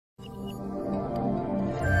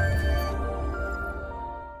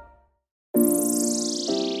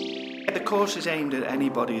course is aimed at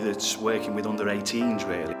anybody that's working with under 18s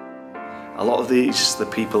really. A lot of the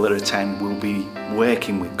people that attend will be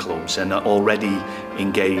working with clubs and are already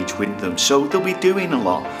engaged with them, so they'll be doing a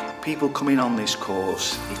lot. People coming on this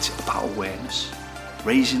course, it's about awareness,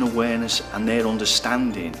 raising awareness and their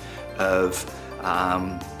understanding of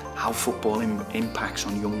how football impacts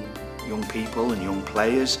on young people and young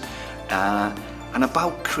players, and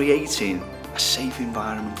about creating a safe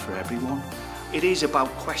environment for everyone. It is about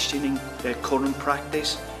questioning their current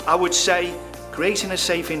practice. I would say creating a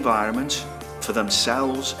safe environment for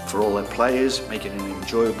themselves, for all their players, making it an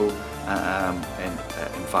enjoyable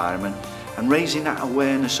environment, and raising that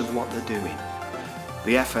awareness of what they're doing.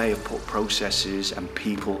 The FA have put processes and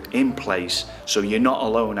people in place so you're not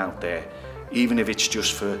alone out there, even if it's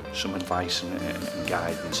just for some advice and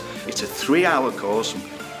guidance. It's a 3-hour course, and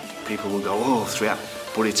people will go, oh, 3 hours,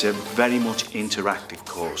 but it's a very much interactive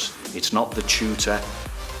course. It's not the tutor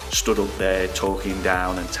stood up there talking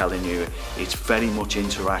down and telling you. It's very much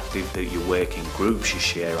interactive, that you work in groups, you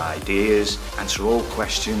share ideas, answer all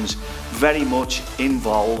questions, very much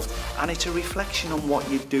involved, and it's a reflection on what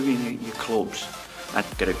you're doing at your clubs. And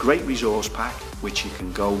get a great resource pack which you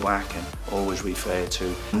can go back and always refer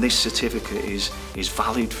to. And this certificate is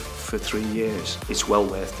valid for 3 years. It's well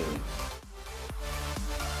worth doing.